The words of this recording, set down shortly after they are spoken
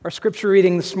Our scripture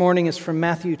reading this morning is from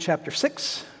Matthew chapter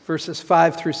 6, verses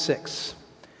 5 through 6.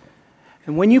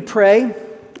 And when you pray,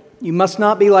 you must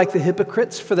not be like the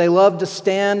hypocrites, for they love to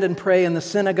stand and pray in the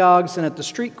synagogues and at the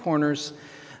street corners,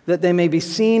 that they may be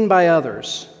seen by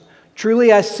others.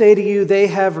 Truly I say to you, they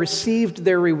have received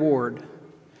their reward.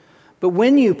 But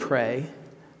when you pray,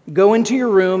 go into your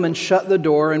room and shut the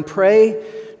door and pray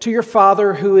to your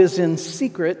Father who is in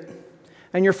secret,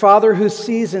 and your Father who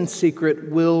sees in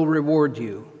secret will reward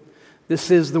you. This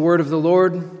is the word of the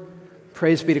Lord.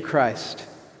 Praise be to Christ.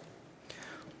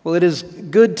 Well, it is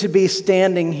good to be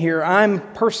standing here. I'm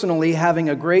personally having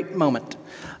a great moment,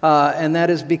 and that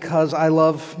is because I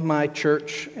love my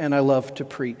church and I love to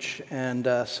preach. And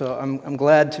so I'm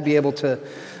glad to be able to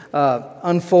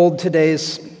unfold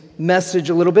today's message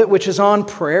a little bit, which is on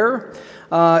prayer.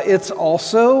 It's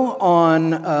also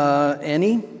on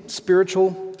any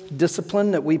spiritual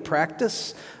discipline that we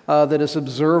practice that is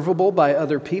observable by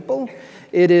other people.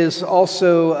 It is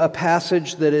also a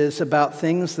passage that is about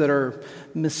things that are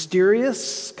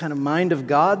mysterious, kind of mind of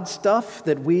God stuff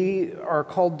that we are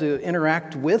called to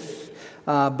interact with,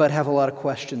 but have a lot of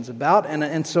questions about.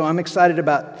 And so I'm excited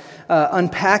about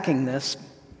unpacking this.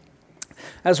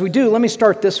 As we do, let me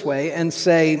start this way and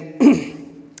say,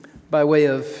 by way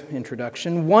of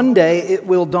introduction, one day it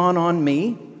will dawn on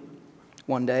me,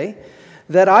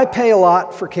 that I pay a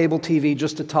lot for cable TV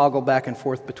just to toggle back and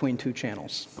forth between two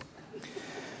channels.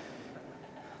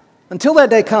 Until that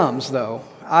day comes, though,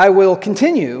 I will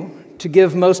continue to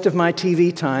give most of my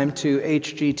TV time to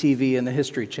HGTV and the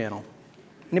History Channel.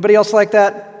 Anybody else like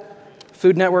that?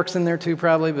 Food Network's in there too,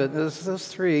 probably, but those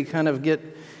three kind of get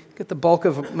the bulk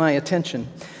of my attention.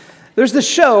 There's this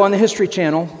show on the History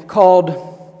Channel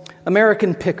called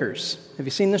American Pickers. Have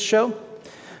you seen this show?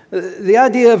 The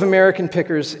idea of American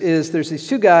Pickers is there's these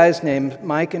two guys named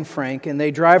Mike and Frank, and they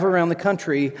drive around the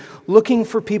country looking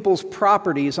for people's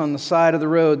properties on the side of the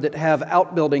road that have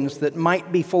outbuildings that might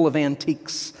be full of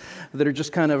antiques that are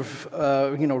just kind of,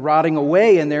 rotting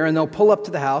away in there. And they'll pull up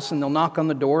to the house and they'll knock on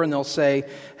the door and they'll say,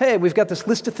 "Hey, we've got this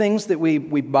list of things that we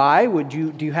buy.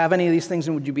 Do you have any of these things,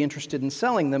 and would you be interested in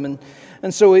selling them?"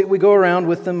 And so we go around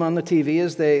with them on the TV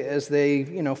as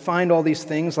they find all these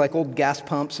things like old gas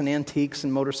pumps and antiques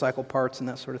and motorcycle parts and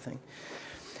that sort of thing.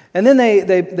 And then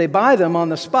they buy them on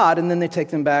the spot, and then they take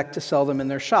them back to sell them in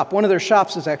their shop. One of their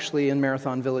shops is actually in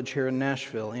Marathon Village here in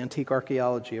Nashville, Antique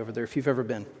Archaeology over there, if you've ever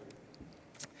been.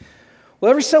 Well,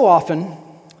 every so often,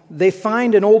 they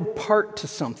find an old part to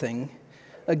something,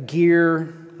 a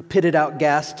gear, a pitted out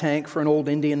gas tank for an old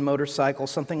Indian motorcycle,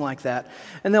 something like that.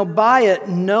 And they'll buy it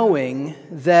knowing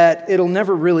that it'll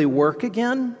never really work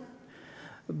again.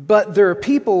 But there are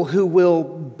people who will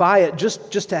buy it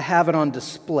just to have it on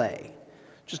display,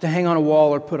 just to hang on a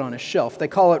wall or put on a shelf. They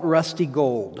call it rusty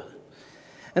gold.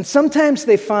 And sometimes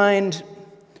they find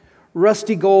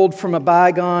rusty gold from a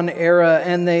bygone era,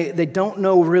 and they don't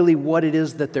know really what it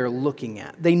is that they're looking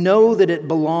at. They know that it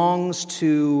belongs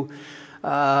to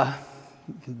a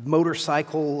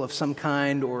motorcycle of some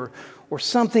kind or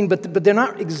something, but they're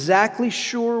not exactly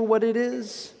sure what it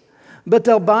is. But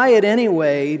they'll buy it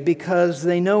anyway because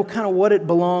they know kind of what it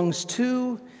belongs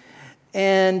to,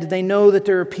 and they know that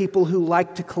there are people who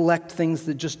like to collect things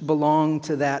that just belong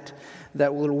to that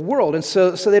little world. And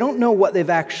so they don't know what they've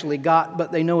actually got,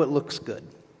 but they know it looks good.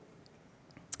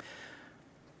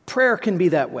 Prayer can be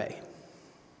that way.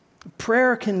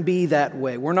 Prayer can be that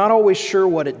way. We're not always sure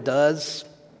what it does.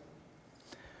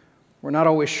 We're not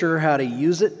always sure how to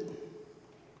use it.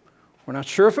 We're not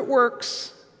sure if it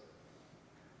works.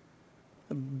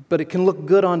 But it can look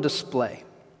good on display.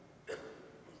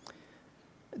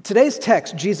 Today's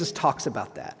text, Jesus talks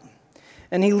about that.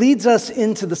 And he leads us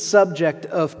into the subject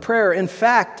of prayer. In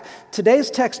fact,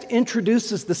 today's text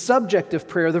introduces the subject of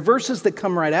prayer. The verses that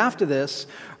come right after this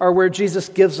are where Jesus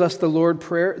gives us the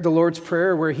Lord's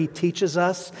Prayer, where he teaches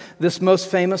us this most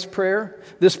famous prayer.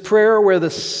 This prayer where the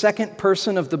second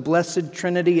person of the Blessed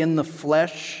Trinity in the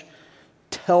flesh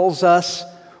tells us,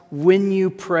 when you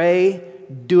pray,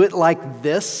 do it like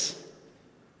this,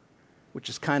 which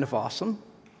is kind of awesome,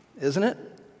 isn't it?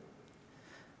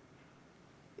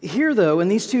 Here, though, in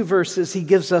these two verses, he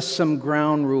gives us some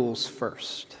ground rules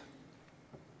first.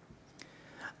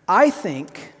 I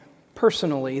think,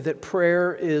 personally, that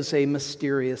prayer is a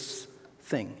mysterious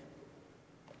thing.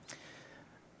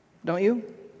 Don't you?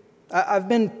 I've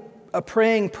been a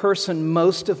praying person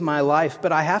most of my life,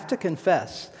 but I have to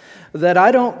confess that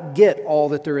I don't get all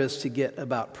that there is to get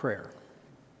about prayer.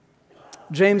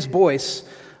 James Boyce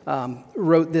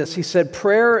wrote this. He said,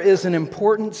 "Prayer is an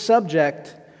important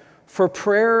subject, for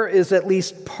prayer is at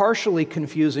least partially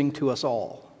confusing to us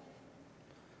all."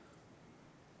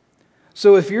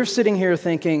 So if you're sitting here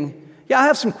thinking, yeah, I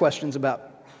have some questions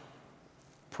about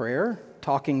prayer,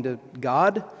 talking to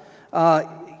God,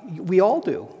 we all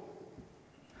do.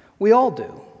 We all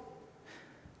do.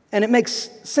 And it makes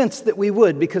sense that we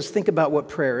would, because think about what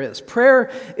prayer is.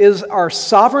 Prayer is our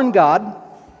sovereign God,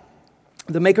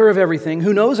 the maker of everything,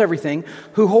 who knows everything,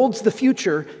 who holds the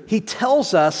future. He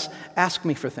tells us, ask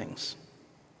me for things.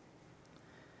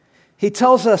 He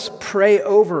tells us, pray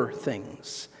over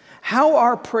things. How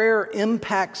our prayer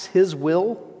impacts His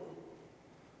will,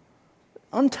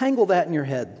 untangle that in your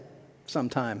head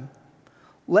sometime.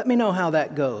 Let me know how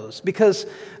that goes. Because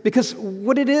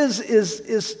what it is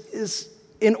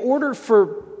in order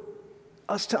for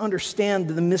us to understand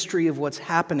the mystery of what's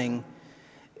happening,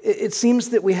 it seems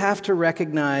that we have to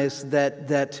recognize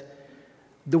that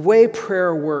the way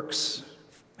prayer works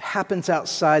happens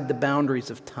outside the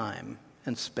boundaries of time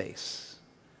and space.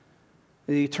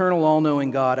 The eternal,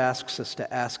 all-knowing God tells us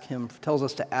to ask Him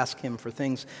for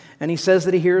things, and He says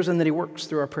that He hears and that He works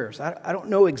through our prayers. I don't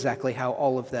know exactly how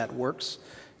all of that works.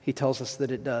 He tells us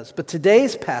that it does. But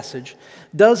today's passage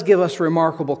does give us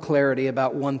remarkable clarity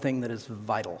about one thing that is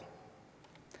vital,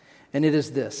 and it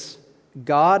is this: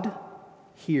 God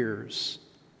hears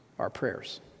our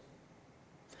prayers.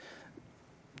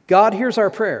 God hears our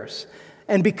prayers,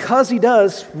 and because He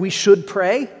does, we should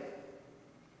pray.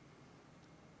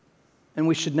 And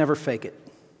we should never fake it.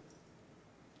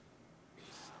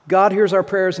 God hears our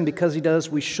prayers, and because He does,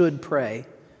 we should pray,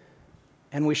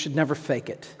 and we should never fake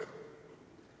it.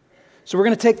 So we're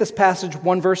going to take this passage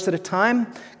one verse at a time,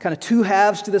 kind of two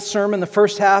halves to this sermon. The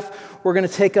first half, we're going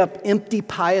to take up empty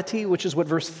piety, which is what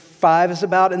verse 5 is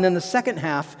about. And then the second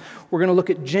half, we're going to look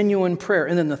at genuine prayer.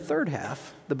 And then the third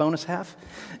half, the bonus half,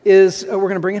 is we're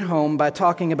going to bring it home by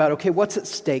talking about, okay, what's at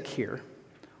stake here?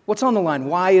 What's on the line?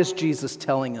 Why is Jesus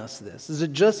telling us this? Is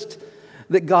it just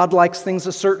that God likes things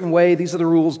a certain way, these are the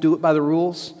rules, do it by the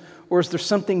rules? Or is there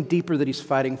something deeper that He's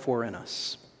fighting for in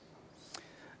us?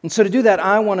 And so to do that,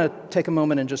 I want to take a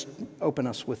moment and just open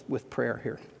us with prayer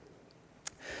here.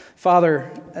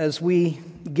 Father, as we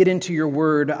get into Your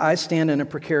Word, I stand in a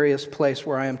precarious place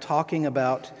where I am talking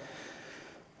about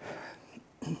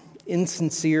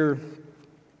insincere,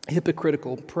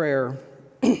 hypocritical prayer,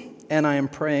 and I am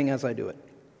praying as I do it.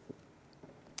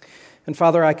 And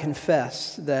Father, I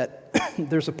confess that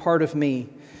there's a part of me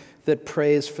that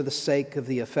prays for the sake of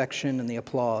the affection and the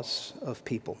applause of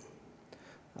people.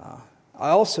 I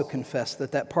also confess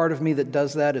that part of me that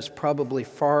does that is probably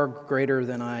far greater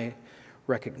than I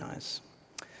recognize.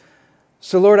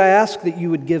 So Lord, I ask that You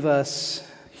would give us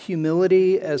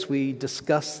humility as we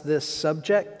discuss this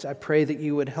subject. I pray that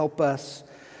You would help us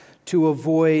to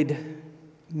avoid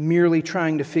merely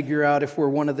trying to figure out if we're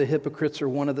one of the hypocrites or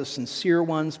one of the sincere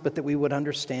ones, but that we would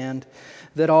understand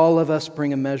that all of us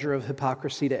bring a measure of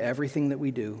hypocrisy to everything that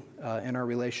we do in our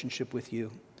relationship with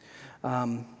You.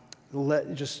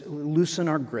 Just loosen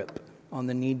our grip on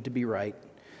the need to be right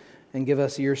and give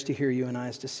us ears to hear You and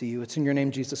eyes to see You. It's in Your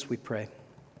name, Jesus, we pray.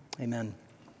 Amen.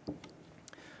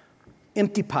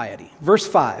 Empty piety. Verse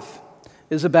 5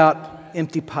 is about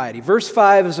empty piety. Verse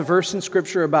 5 is a verse in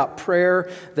Scripture about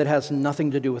prayer that has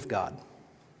nothing to do with God.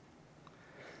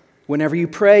 Whenever you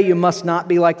pray, you must not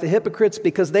be like the hypocrites,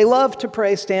 because they love to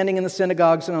pray standing in the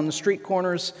synagogues and on the street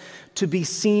corners to be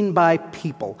seen by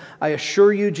people. I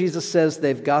assure you, Jesus says,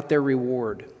 they've got their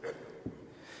reward.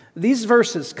 These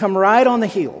verses come right on the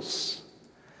heels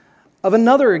of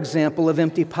another example of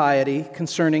empty piety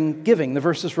concerning giving. The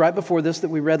verses right before this that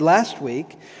we read last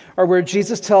week are where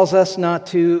Jesus tells us not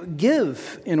to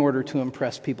give in order to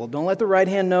impress people. Don't let the right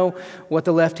hand know what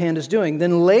the left hand is doing.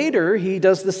 Then later, He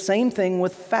does the same thing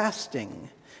with fasting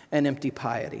and empty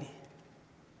piety.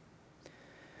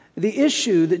 The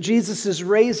issue that Jesus is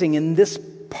raising in this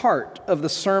part of the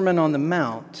Sermon on the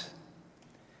Mount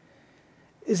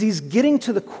is He's getting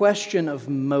to the question of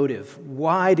motive.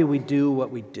 Why do we do what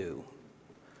we do?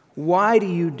 Why do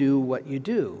you do what you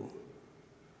do?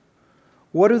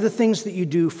 What are the things that you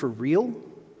do for real?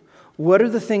 What are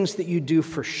the things that you do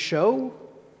for show?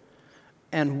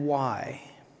 And why?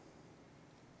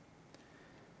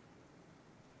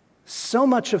 So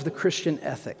much of the Christian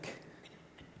ethic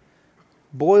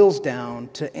boils down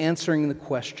to answering the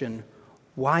question,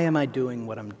 why am I doing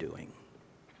what I'm doing?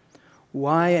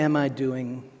 Why am I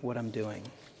doing what I'm doing?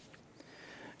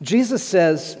 Jesus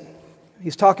says,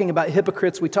 He's talking about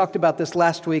hypocrites. We talked about this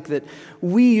last week, that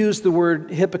we use the word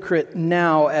hypocrite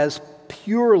now as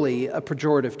purely a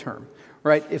pejorative term,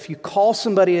 right? If you call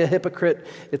somebody a hypocrite,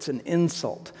 it's an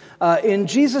insult. In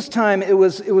Jesus' time, it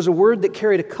was a word that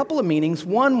carried a couple of meanings.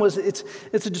 One was it's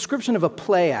a description of a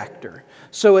play actor.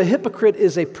 So a hypocrite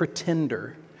is a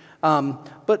pretender.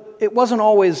 But it wasn't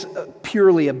always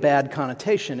purely a bad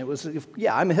connotation. It was,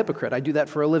 yeah, I'm a hypocrite. I do that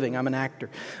for a living. I'm an actor.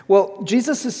 Well,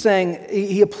 Jesus is saying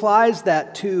he applies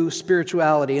that to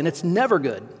spirituality, and it's never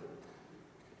good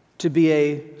to be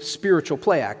a spiritual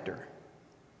play actor.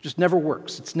 It just never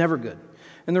works. It's never good.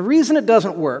 And the reason it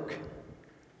doesn't work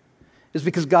is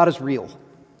because God is real.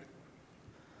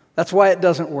 That's why it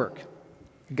doesn't work.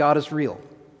 God is real.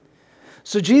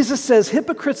 So Jesus says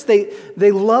hypocrites, they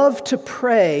love to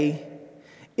pray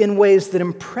in ways that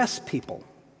impress people.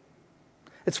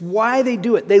 It's why they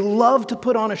do it. They love to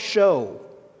put on a show.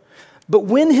 But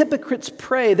when hypocrites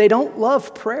pray, they don't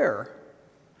love prayer.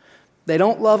 They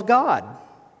don't love God.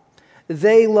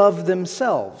 They love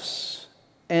themselves.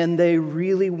 And they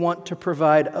really want to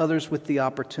provide others with the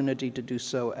opportunity to do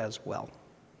so as well.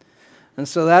 And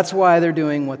so that's why they're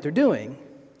doing what they're doing.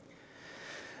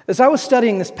 As I was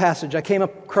studying this passage, I came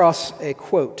across a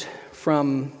quote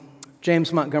from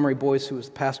James Montgomery Boyce, who was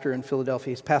a pastor in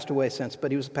Philadelphia. He's passed away since,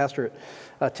 but he was a pastor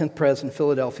at 10th Pres in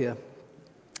Philadelphia.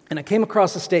 And I came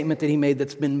across a statement that he made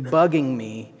that's been bugging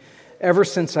me ever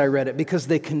since I read it, because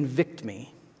they convict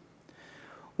me.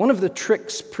 One of the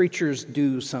tricks preachers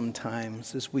do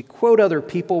sometimes is we quote other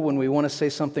people when we want to say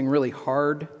something really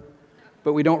hard,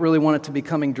 but we don't really want it to be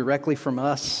coming directly from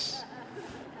us.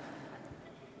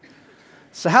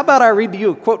 So how about I read to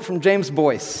you a quote from James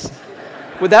Boyce?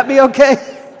 Would that be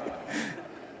okay?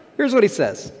 Here's what he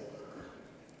says.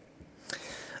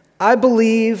 I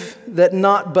believe that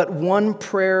not but one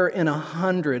prayer in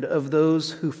 100 of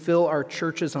those who fill our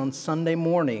churches on Sunday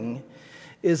morning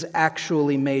is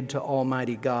actually made to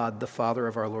Almighty God, the Father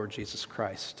of our Lord Jesus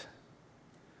Christ.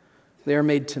 They are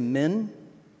made to men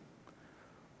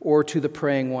or to the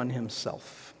praying one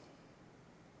himself.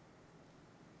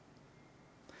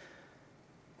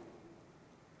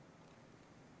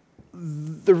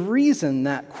 The reason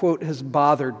that quote has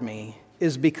bothered me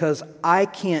is because I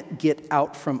can't get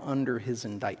out from under his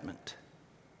indictment.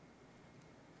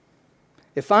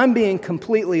 If I'm being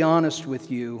completely honest with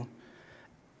you,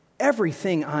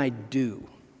 everything I do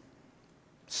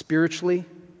spiritually,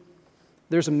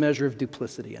 there's a measure of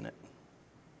duplicity in it.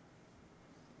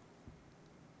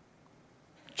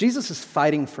 Jesus is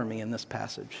fighting for me in this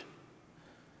passage.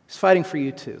 He's fighting for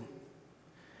you too.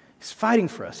 He's fighting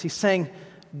for us. He's saying,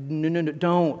 no,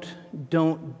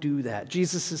 don't do that.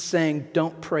 Jesus is saying,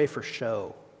 don't pray for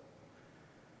show.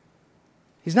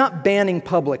 He's not banning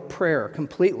public prayer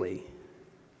completely.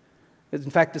 In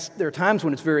fact, there are times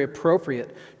when it's very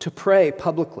appropriate to pray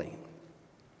publicly,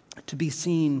 to be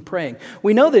seen praying.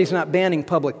 We know that he's not banning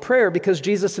public prayer because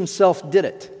Jesus himself did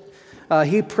it.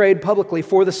 He prayed publicly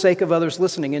for the sake of others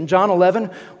listening. In John 11,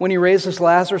 when he raises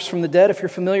Lazarus from the dead, if you're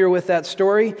familiar with that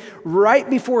story, right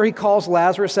before he calls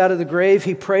Lazarus out of the grave,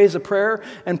 he prays a prayer,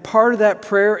 and part of that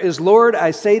prayer is, Lord,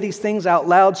 I say these things out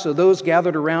loud so those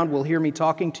gathered around will hear me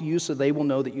talking to you so they will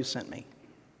know that you sent me.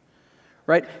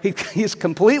 Right? He's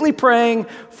completely praying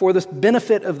for the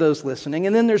benefit of those listening.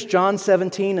 And then there's John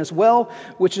 17 as well,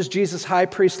 which is Jesus' high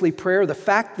priestly prayer. The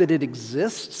fact that it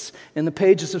exists in the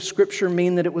pages of Scripture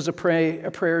mean that it was a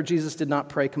prayer Jesus did not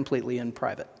pray completely in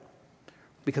private,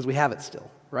 because we have it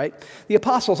still, right? The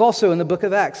apostles also in the book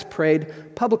of Acts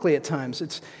prayed publicly at times.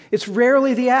 It's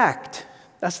rarely the act.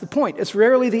 That's the point. It's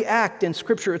rarely the act in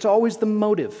Scripture. It's always the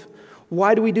motive.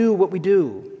 Why do we do what we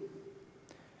do?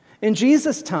 In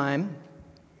Jesus' time,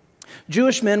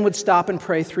 Jewish men would stop and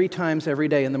pray 3 times every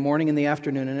day, in the morning, in the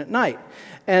afternoon, and at night.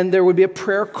 And there would be a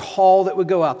prayer call that would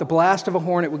go out, the blast of a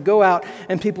horn, it would go out,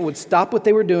 and people would stop what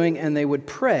they were doing and they would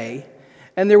pray.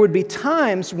 And there would be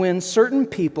times when certain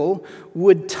people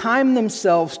would time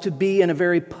themselves to be in a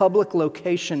very public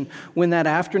location when that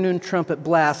afternoon trumpet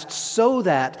blasts, so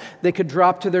that they could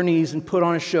drop to their knees and put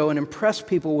on a show and impress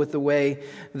people with the way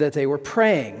that they were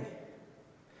praying,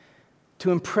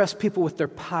 to impress people with their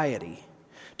piety,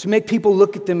 to make people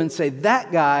look at them and say,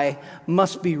 that guy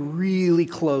must be really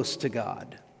close to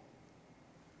God.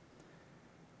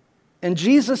 And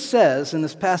Jesus says in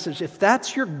this passage, if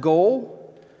that's your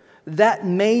goal, that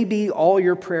may be all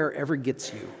your prayer ever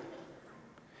gets you.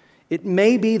 It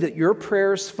may be that your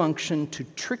prayers function to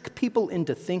trick people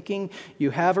into thinking you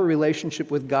have a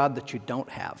relationship with God that you don't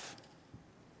have.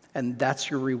 And that's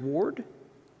your reward?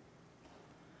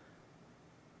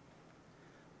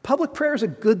 Public prayer is a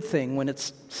good thing when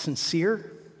it's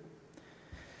sincere.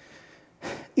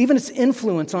 Even its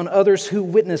influence on others who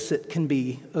witness it can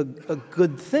be a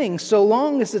good thing, so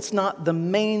long as it's not the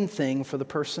main thing for the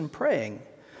person praying.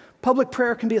 Public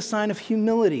prayer can be a sign of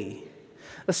humility,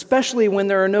 especially when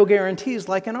there are no guarantees,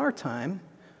 like in our time,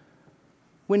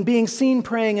 when being seen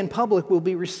praying in public will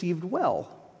be received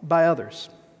well by others.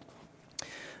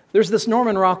 There's this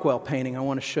Norman Rockwell painting I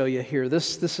want to show you here.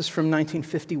 This is from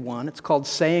 1951. It's called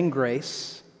Saying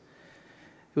Grace.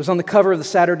 It was on the cover of the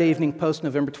Saturday Evening Post,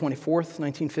 November 24th,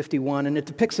 1951, and it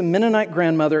depicts a Mennonite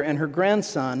grandmother and her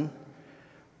grandson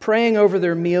praying over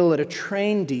their meal at a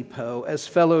train depot as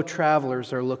fellow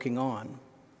travelers are looking on.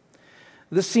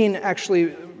 This scene,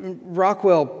 actually,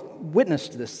 Rockwell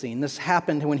witnessed this scene. This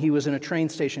happened when he was in a train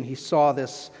station. He saw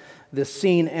this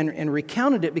scene and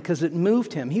recounted it because it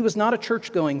moved him. He was not a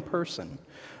church-going person,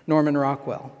 Norman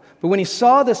Rockwell. But when he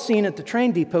saw this scene at the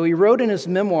train depot, he wrote in his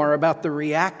memoir about the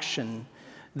reaction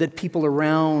that people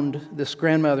around this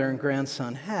grandmother and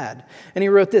grandson had. And he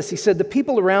wrote this. He said, "The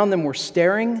people around them were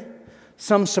staring,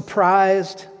 some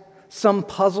surprised, some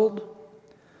puzzled,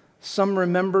 some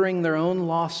remembering their own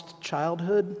lost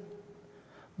childhood,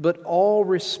 but all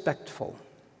respectful."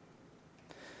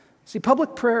 See,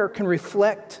 public prayer can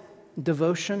reflect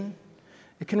devotion.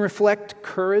 It can reflect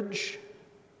courage.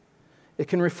 It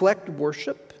can reflect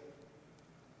worship.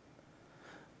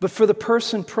 But for the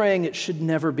person praying, it should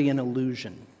never be an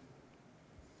illusion.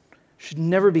 It should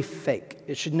never be fake.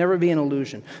 It should never be an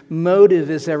illusion. Motive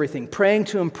is everything. Praying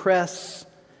to impress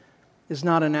is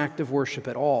not an act of worship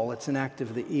at all. It's an act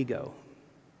of the ego.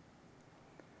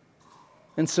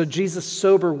 And so Jesus'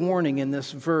 sober warning in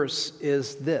this verse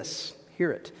is this. Hear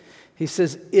it. He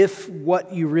says, if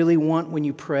what you really want when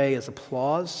you pray is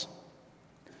applause,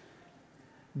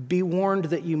 be warned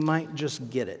that you might just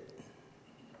get it.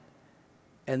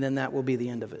 And then that will be the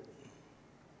end of it.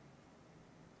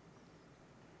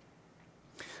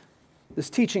 This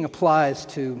teaching applies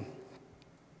to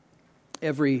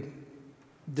every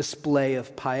display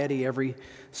of piety, every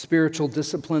spiritual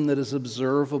discipline that is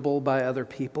observable by other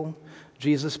people.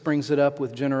 Jesus brings it up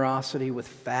with generosity, with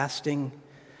fasting.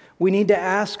 We need to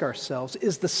ask ourselves,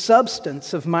 is the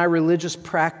substance of my religious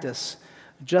practice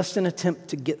just an attempt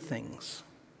to get things?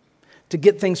 To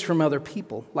get things from other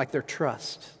people, like their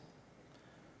trust,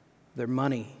 their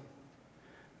money,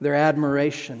 their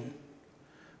admiration,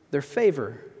 their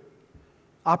favor,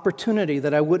 opportunity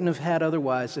that I wouldn't have had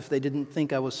otherwise if they didn't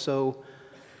think I was so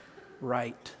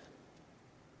right?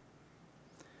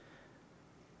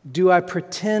 Do I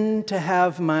pretend to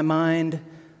have my mind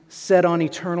set on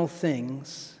eternal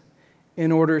things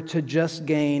in order to just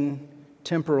gain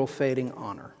temporal fading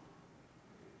honor?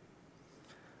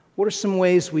 What are some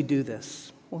ways we do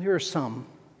this? Well, here are some.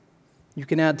 You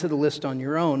can add to the list on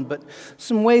your own, but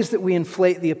some ways that we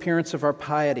inflate the appearance of our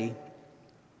piety.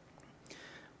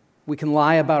 We can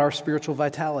lie about our spiritual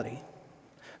vitality,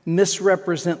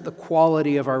 misrepresent the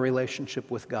quality of our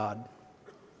relationship with God.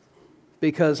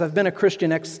 Because I've been a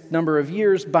Christian X number of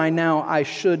years, by now I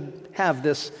should have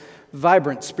this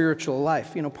vibrant spiritual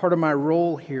life. You know, part of my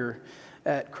role here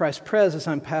at Christ Pres is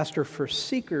I'm pastor for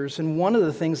Seekers, and one of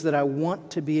the things that I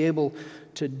want to be able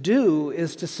to do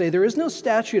is to say there is no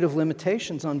statute of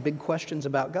limitations on big questions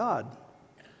about God.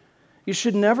 You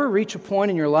should never reach a point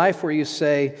in your life where you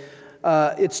say,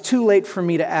 it's too late for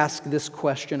me to ask this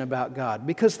question about God,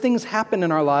 because things happen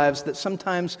in our lives that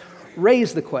sometimes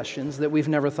raise the questions that we've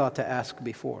never thought to ask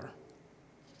before.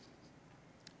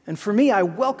 And for me, I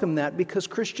welcome that because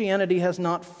Christianity has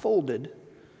not folded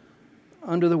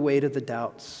under the weight of the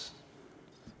doubts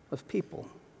of people.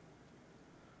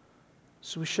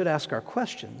 So we should ask our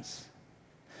questions.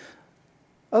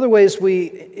 Other ways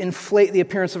we inflate the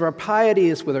appearance of our piety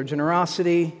is with our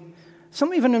generosity.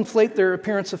 Some even inflate their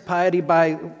appearance of piety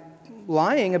by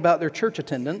lying about their church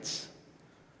attendance,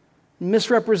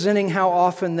 misrepresenting how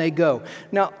often they go.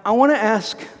 Now, I want to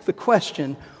ask the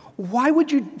question, why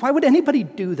would anybody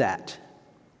do that?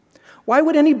 Why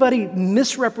would anybody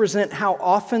misrepresent how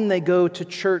often they go to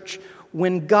church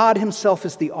when God Himself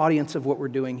is the audience of what we're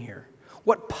doing here?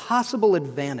 What possible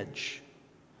advantage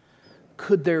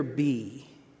could there be?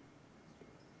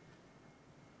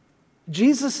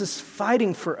 Jesus is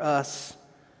fighting for us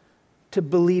to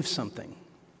believe something.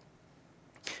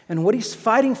 And what He's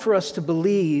fighting for us to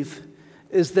believe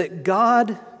is that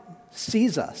God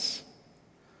sees us.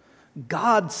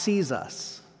 God sees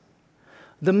us.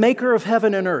 The maker of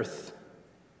heaven and earth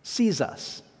sees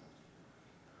us.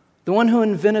 The one who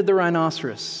invented the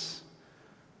rhinoceros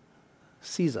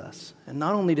sees us. And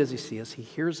not only does He see us, He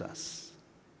hears us.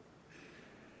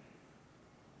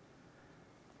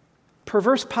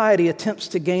 Perverse piety attempts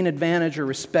to gain advantage or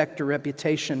respect or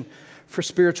reputation for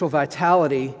spiritual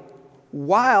vitality,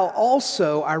 while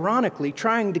also, ironically,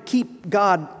 trying to keep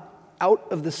God out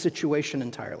of the situation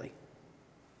entirely.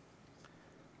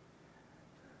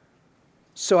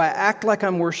 So I act like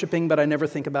I'm worshiping, but I never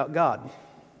think about God.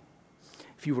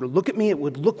 If you were to look at me, it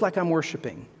would look like I'm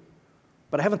worshiping,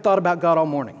 but I haven't thought about God all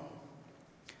morning.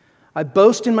 I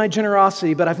boast in my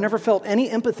generosity, but I've never felt any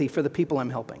empathy for the people I'm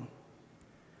helping.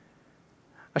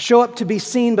 I show up to be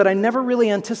seen, but I never really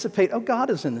anticipate, oh, God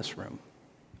is in this room.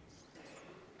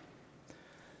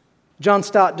 John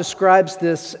Stott describes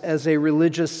this as a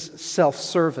religious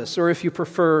self-service, or if you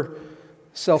prefer,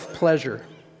 self-pleasure.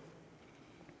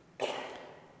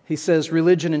 He says,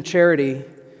 religion and charity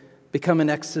become an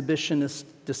exhibitionist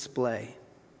display.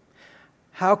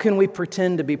 How can we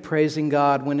pretend to be praising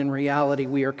God when in reality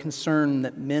we are concerned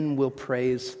that men will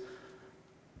praise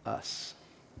us?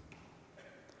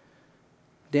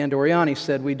 Dan Doriani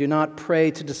said, we do not pray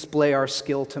to display our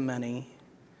skill to many,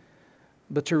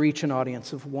 but to reach an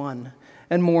audience of one.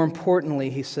 And more importantly,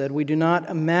 he said, we do not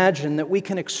imagine that we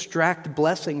can extract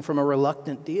blessing from a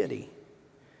reluctant deity.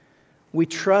 We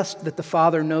trust that the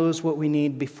Father knows what we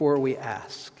need before we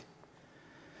ask.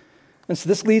 And so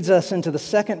this leads us into the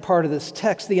second part of this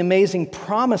text, the amazing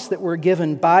promise that we're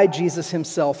given by Jesus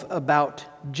himself about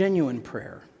genuine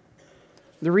prayer.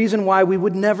 The reason why we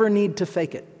would never need to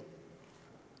fake it.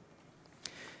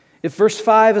 If verse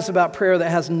 5 is about prayer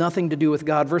that has nothing to do with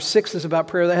God, verse 6 is about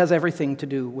prayer that has everything to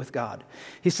do with God.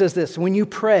 He says this, when you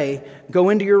pray, go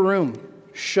into your room,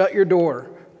 shut your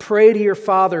door, pray to your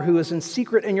Father who is in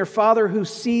secret, and your Father who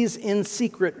sees in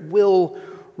secret will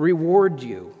reward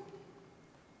you.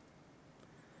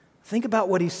 Think about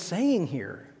what he's saying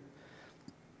here.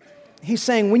 He's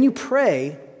saying when you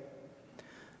pray,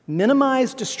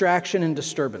 minimize distraction and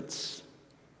disturbance.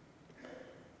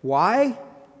 Why?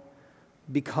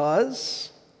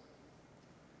 Because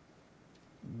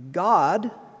God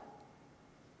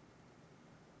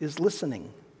is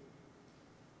listening.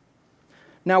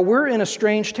 Now, we're in a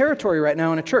strange territory right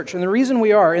now in a church, and the reason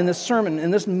we are in this sermon,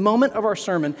 in this moment of our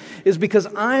sermon, is because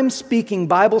I'm speaking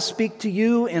Bible speak to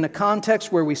you in a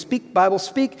context where we speak Bible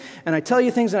speak, and I tell you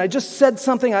things, and I just said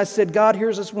something. I said, God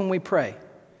hears us when we pray.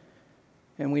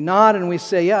 And we nod and we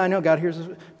say, yeah, I know God hears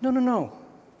us. No.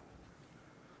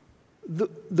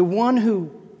 The one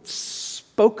who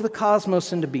spoke the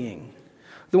cosmos into being,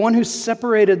 the one who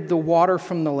separated the water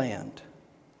from the land,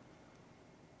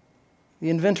 the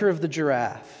inventor of the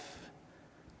giraffe,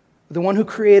 the one who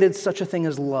created such a thing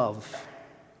as love,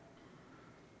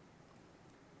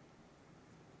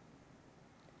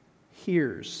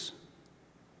 hears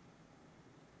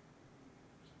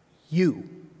you.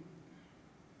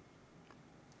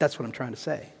 That's what I'm trying to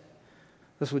say.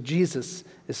 That's what Jesus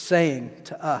is saying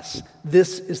to us.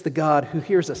 This is the God who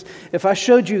hears us. If I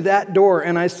showed you that door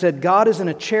and I said, God is in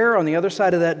a chair on the other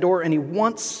side of that door and he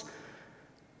wants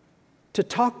to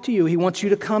talk to you. He wants you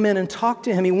to come in and talk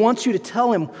to him. He wants you to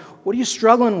tell him, what are you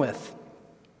struggling with?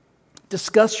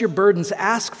 Discuss your burdens.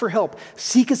 Ask for help.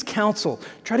 Seek his counsel.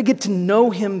 Try to get to know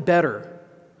him better.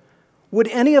 Would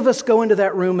any of us go into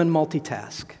that room and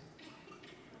multitask?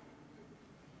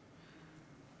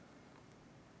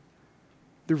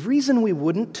 The reason we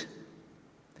wouldn't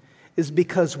is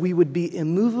because we would be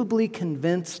immovably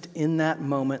convinced in that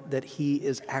moment that he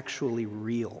is actually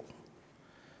real.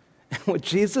 And what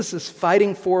Jesus is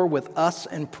fighting for with us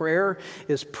in prayer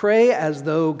is pray as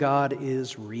though God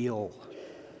is real.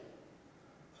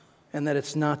 And that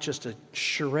it's not just a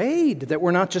charade, that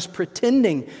we're not just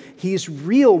pretending he's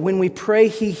real. When we pray,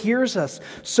 he hears us.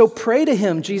 So pray to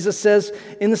him, Jesus says,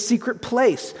 in the secret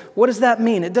place. What does that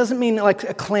mean? It doesn't mean like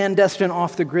a clandestine,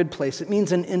 off-the-grid place. It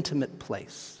means an intimate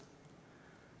place.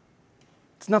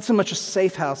 It's not so much a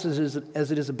safe house as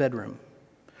it is a bedroom,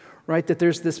 right? That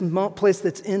there's this place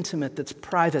that's intimate, that's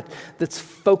private, that's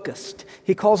focused.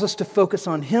 He calls us to focus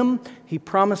on him. He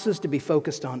promises to be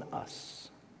focused on us.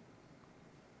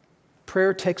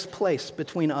 Prayer takes place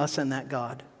between us and that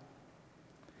God.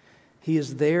 He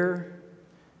is there.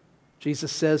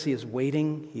 Jesus says he is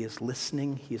waiting, he is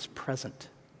listening, he is present.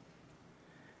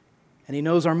 And he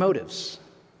knows our motives.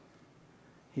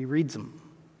 He reads them,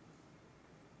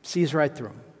 sees right through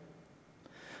them.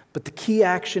 But the key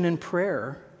action in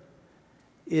prayer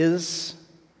is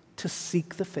to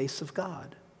seek the face of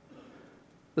God.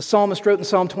 The psalmist wrote in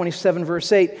Psalm 27,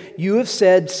 verse 8, "You have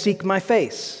said, 'Seek my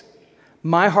face.'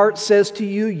 My heart says to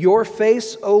you, 'Your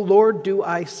face, O Lord, do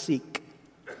I seek.'"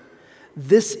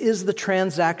 This is the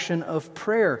transaction of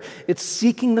prayer. It's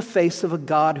seeking the face of a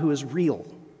God who is real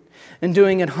and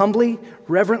doing it humbly,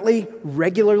 reverently,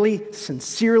 regularly,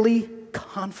 sincerely,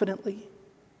 confidently.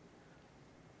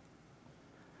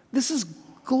 This is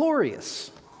glorious.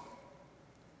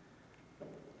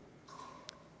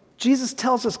 Jesus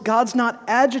tells us God's not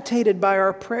agitated by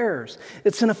our prayers.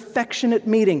 It's an affectionate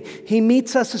meeting. He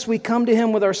meets us as we come to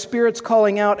him with our spirits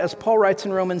calling out, as Paul writes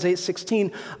in Romans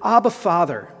 8:16, "Abba,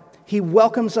 Father." He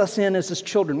welcomes us in as His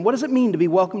children. What does it mean to be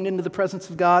welcomed into the presence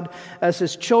of God as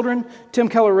His children? Tim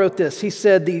Keller wrote this. He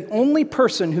said, "The only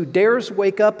person who dares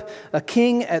wake up a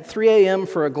king at 3 a.m.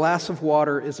 for a glass of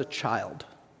water is a child."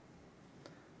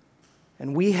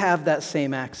 And we have that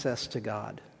same access to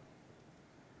God.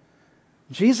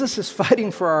 Jesus is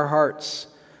fighting for our hearts,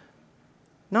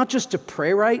 not just to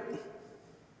pray right,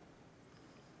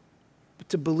 but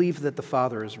to believe that the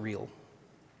Father is real.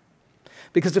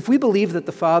 Because if we believe that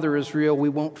the Father is real, we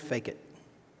won't fake it.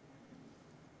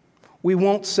 We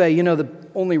won't say, the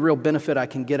only real benefit I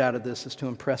can get out of this is to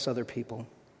impress other people.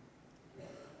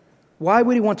 Why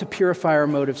would He want to purify our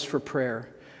motives for prayer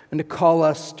and to call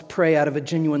us to pray out of a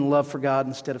genuine love for God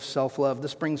instead of self-love?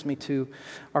 This brings me to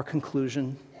our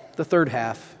conclusion, the third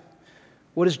half.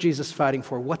 What is Jesus fighting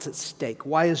for? What's at stake?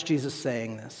 Why is Jesus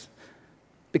saying this?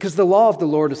 Because the law of the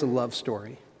Lord is a love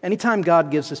story. Anytime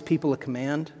God gives His people a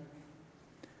command,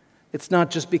 it's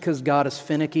not just because God is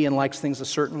finicky and likes things a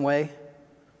certain way.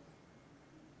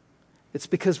 It's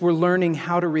because we're learning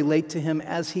how to relate to Him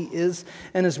as He is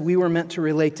and as we were meant to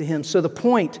relate to Him. So the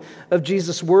point of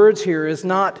Jesus' words here is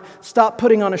not, stop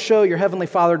putting on a show, your Heavenly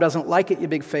Father doesn't like it, you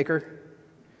big faker.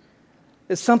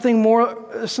 It's something more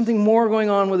going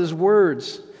on with His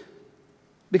words.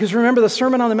 Because remember, the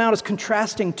Sermon on the Mount is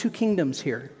contrasting two kingdoms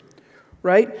here,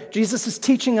 right? Jesus is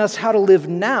teaching us how to live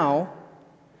now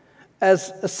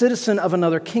as a citizen of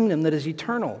another kingdom that is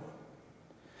eternal.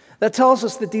 That tells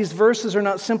us that these verses are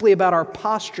not simply about our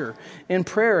posture in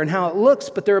prayer and how it looks,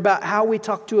 but they're about how we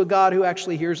talk to a God who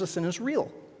actually hears us and is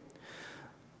real.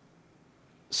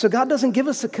 So God doesn't give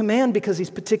us a command because He's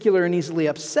particular and easily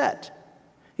upset.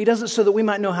 He does it so that we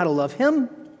might know how to love Him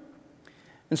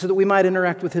and so that we might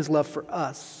interact with His love for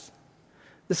us.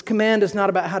 This command is not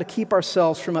about how to keep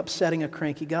ourselves from upsetting a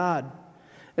cranky God.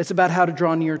 It's about how to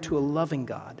draw near to a loving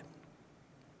God.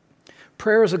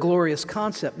 Prayer is a glorious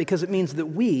concept because it means that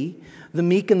we, the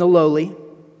meek and the lowly,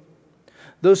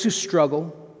 those who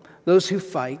struggle, those who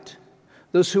fight,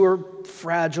 those who are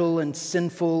fragile and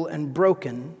sinful and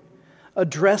broken,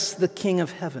 address the King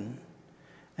of Heaven,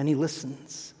 and He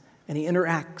listens, and He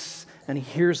interacts, and He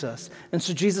hears us. And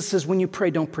so Jesus says, when you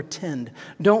pray, don't pretend.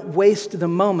 Don't waste the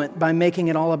moment by making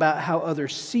it all about how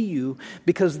others see you,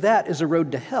 because that is a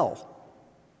road to hell.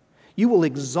 You will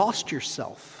exhaust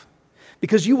yourself.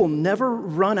 Because you will never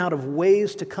run out of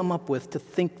ways to come up with to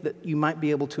think that you might be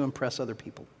able to impress other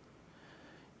people.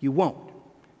 You won't.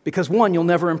 Because one, you'll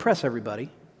never impress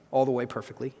everybody all the way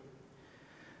perfectly.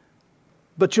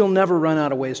 But you'll never run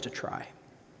out of ways to try.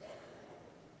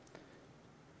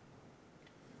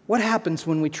 What happens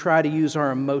when we try to use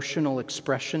our emotional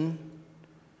expression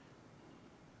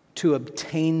to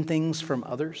obtain things from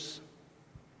others?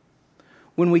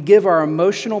 When we give our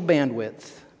emotional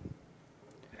bandwidth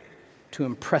to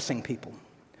impressing people.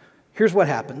 Here's what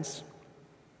happens.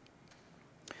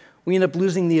 We end up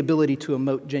losing the ability to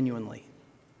emote genuinely.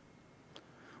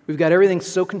 We've got everything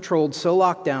so controlled, so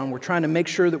locked down, we're trying to make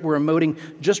sure that we're emoting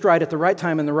just right at the right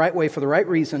time in the right way for the right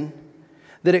reason,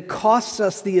 that it costs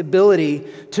us the ability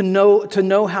to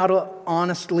know how to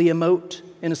honestly emote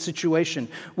in a situation.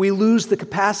 We lose the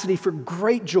capacity for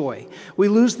great joy. We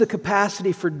lose the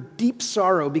capacity for deep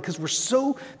sorrow because we're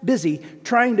so busy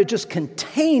trying to just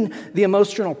contain the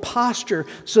emotional posture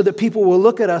so that people will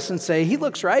look at us and say, he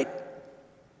looks right.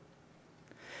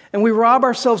 And we rob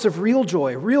ourselves of real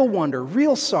joy, real wonder,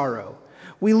 real sorrow.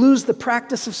 We lose the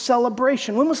practice of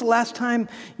celebration. When was the last time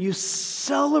you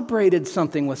celebrated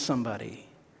something with somebody?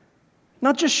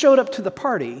 Not just showed up to the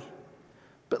party,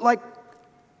 but like,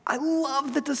 I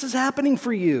love that this is happening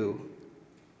for you.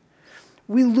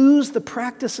 We lose the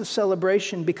practice of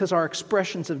celebration because our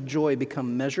expressions of joy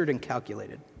become measured and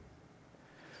calculated.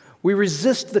 We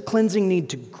resist the cleansing need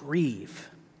to grieve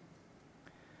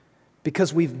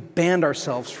because we've banned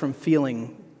ourselves from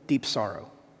feeling deep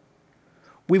sorrow.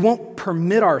 We won't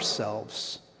permit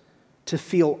ourselves to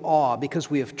feel awe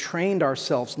because we have trained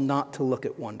ourselves not to look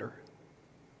at wonder.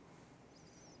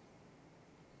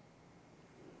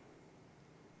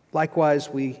 Likewise,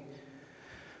 we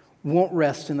won't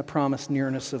rest in the promised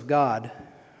nearness of God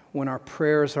when our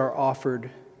prayers are offered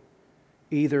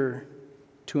either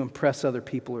to impress other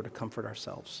people or to comfort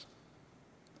ourselves.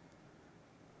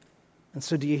 And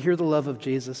so do you hear the love of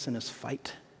Jesus in His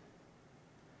fight?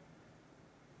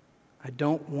 I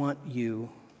don't want you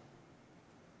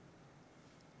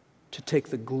to take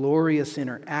the glorious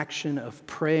interaction of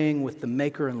praying with the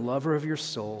maker and lover of your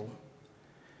soul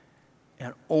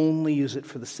and only use it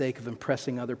for the sake of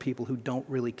impressing other people who don't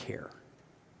really care.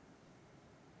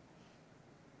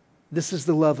 This is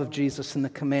the love of Jesus and the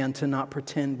command to not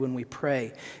pretend when we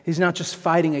pray. He's not just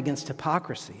fighting against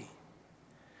hypocrisy.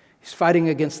 He's fighting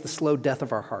against the slow death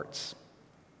of our hearts.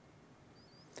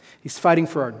 He's fighting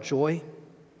for our joy.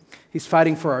 He's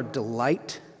fighting for our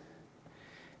delight.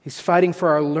 He's fighting for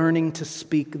our learning to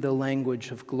speak the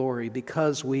language of glory,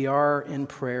 because we are in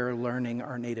prayer learning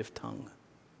our native tongue,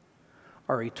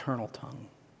 our eternal tongue.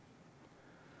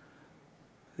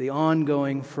 The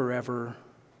ongoing, forever,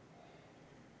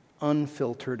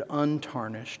 unfiltered,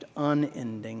 untarnished,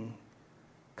 unending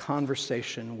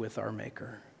conversation with our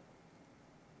Maker.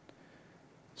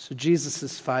 So Jesus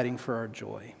is fighting for our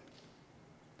joy.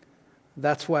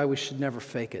 That's why we should never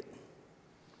fake it.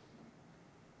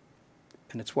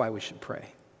 And it's why we should pray.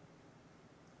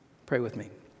 Pray with me.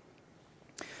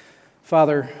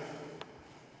 Father,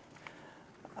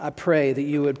 I pray that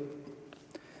you would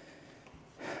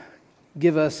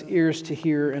give us ears to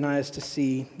hear and eyes to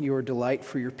see your delight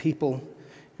for your people,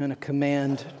 and a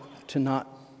command to not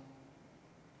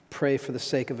pray for the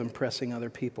sake of impressing other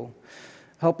people.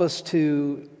 Help us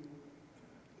to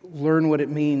learn what it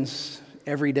means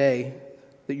every day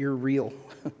that you're real,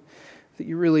 that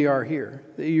you really are here,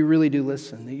 that you really do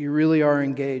listen, that you really are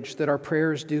engaged, that our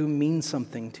prayers do mean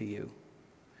something to you,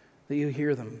 that you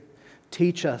hear them.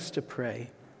 Teach us to pray.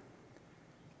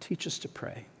 Teach us to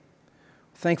pray.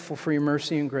 Thankful for your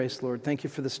mercy and grace, Lord. Thank you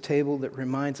for this table that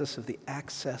reminds us of the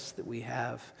access that we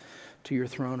have to your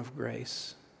throne of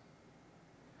grace.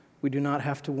 We do not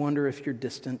have to wonder if you're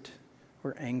distant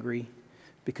or angry,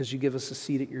 because you give us a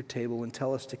seat at your table and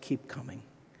tell us to keep coming,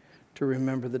 to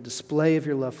remember the display of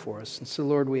your love for us. And so,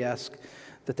 Lord, we ask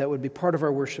that that would be part of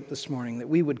our worship this morning, that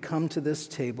we would come to this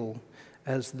table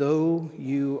as though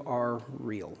you are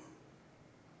real.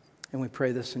 And we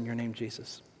pray this in your name,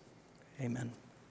 Jesus. Amen.